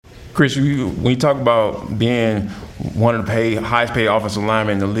Chris, when you talk about being one of the highest paid offensive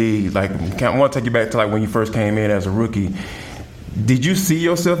linemen in the league, like I want to take you back to like when you first came in as a rookie. Did you see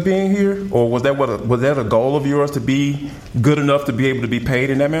yourself being here, or was that a goal of yours to be good enough to be able to be paid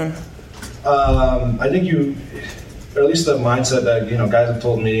in that manner? I think or at least the mindset that guys have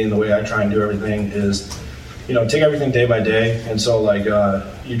told me, and the way I try and do everything is, take everything day by day. And so like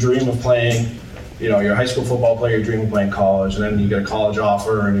you dream of playing, you're a high school football player, you dream of playing college, and then you get a college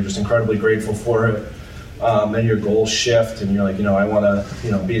offer, and you're just incredibly grateful for it. Then your goals shift, and you're like, I want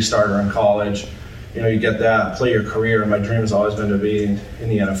to, be a starter in college. You get that, play your career, and my dream has always been to be in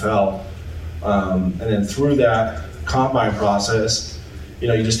the NFL. And then through that combine process, you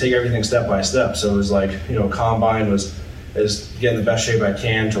just take everything step by step. So it was like, combine is getting the best shape I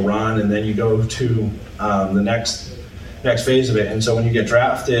can to run, and then you go to the next phase of it. And so when you get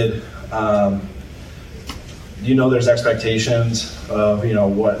drafted, there's expectations of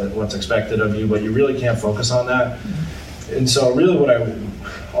what's expected of you, but you really can't focus on that. And so really what I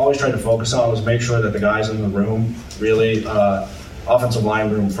always tried to focus on was make sure that the guys in the room, really offensive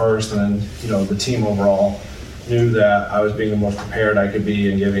line room first, and then the team overall knew that I was being the most prepared I could be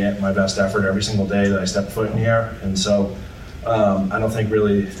and giving it my best effort every single day that I stepped foot in here. And so I don't think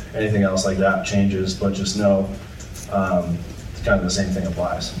really anything else like that changes, but just know kind of the same thing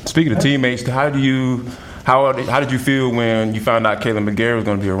applies. Speaking of teammates, how did you feel when you found out Kaleb McGarry was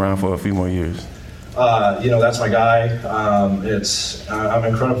going to be around for a few more years? That's my guy. I'm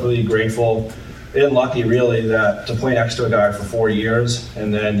incredibly grateful and lucky, really, that to play next to a guy for 4 years,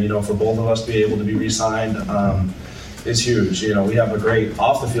 and then for both of us to be able to be re-signed is huge. We have a great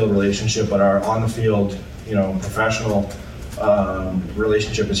off-the-field relationship, but our on-the-field, professional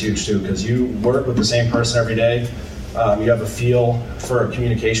relationship is huge too, because you work with the same person every day. You have a feel for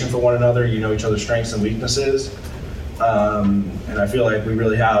communication for one another. You know each other's strengths and weaknesses. And I feel like we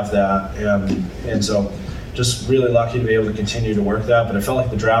really have that. And so just really lucky to be able to continue to work that. But it felt like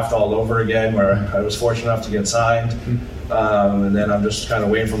the draft all over again, where I was fortunate enough to get signed. And then I'm just kind of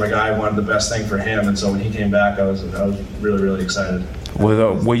waiting for my guy. I wanted the best thing for him. And so when he came back, I was really, really excited.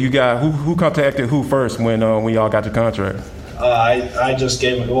 Well, you got who contacted who first when y'all got the contract? I just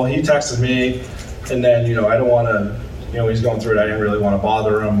gave him, he texted me. And then, I don't want to, he's going through it. I didn't really want to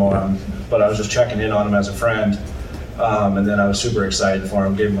bother him, but I was just checking in on him as a friend. And then I was super excited for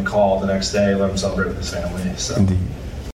him, gave him a call the next day, let him celebrate with his family. So. Indeed.